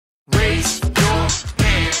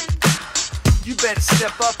you better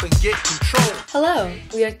step up and get control. Hello,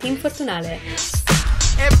 we are Team Fortunale.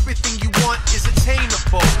 Everything you want is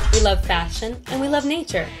attainable. We love fashion and we love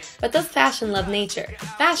nature. But does fashion love nature?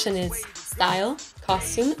 Fashion is style,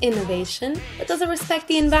 costume, innovation, but does it respect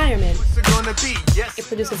the environment? What's it gonna be? Yes. It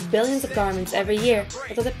produces billions of garments every year,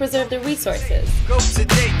 but does it preserve the resources? Go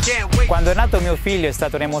today, can't wait. Quando è nato mio figlio è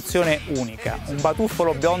stata un'emozione unica, un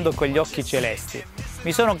batuffolo biondo con gli occhi celesti.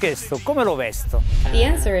 Mi sono chiesto come lo vesto. The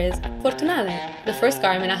answer is Fortunale, the first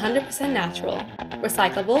garment 100% natural,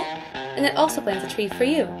 recyclable, and it also plants a tree for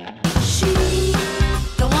you. She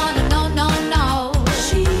don't wanna no.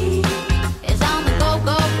 She is on the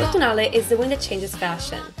go. Fortunale is the wind that changes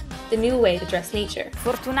fashion, the new way to dress nature.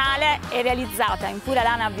 Fortunale è realizzata in pura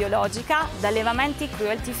lana biologica da allevamenti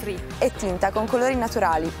cruelty free. È tinta con colori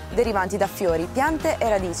naturali, derivanti da fiori, piante e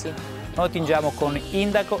radici. Noi tingiamo con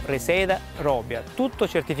indaco, reseda, robia, tutto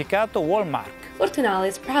certificato Walmart. Fortunale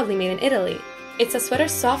is proudly made in Italy. It's a sweater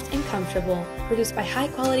soft and comfortable, produced by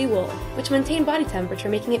high-quality wool, which maintain body temperature,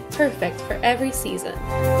 making it perfect for every season.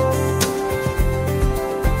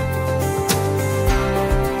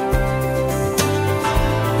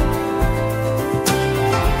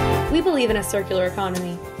 We believe in a circular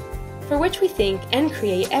economy, for which we think and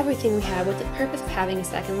create everything we have with the purpose of having a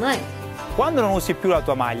second life. Quando non usi più la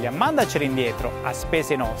tua maglia, mandacela indietro, a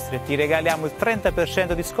spese nostre. Ti regaliamo il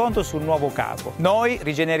 30% di sconto sul nuovo capo. Noi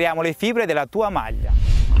rigeneriamo le fibre della tua maglia.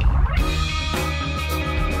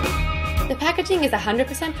 The packaging is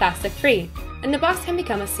 100% plastic free, and the box can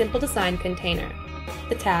become a simple design container.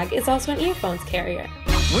 The tag is also an earphones carrier.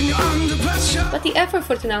 But the effort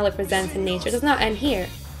Fortunale presents in nature does not end here.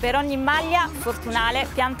 Per ogni maglia, Fortunale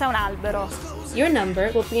pianta un albero. Your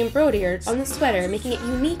number will be embroidered on the sweater, making it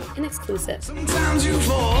unique and exclusive. Sometimes you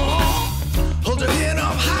fall, hold your head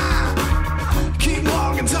up high, keep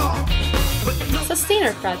walking tall. Sustain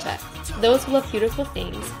our project. Those who love beautiful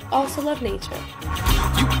things also love nature.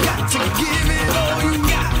 You got to give it all you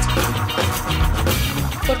got.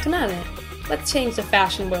 Fortunale, let's change the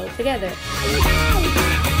fashion world together.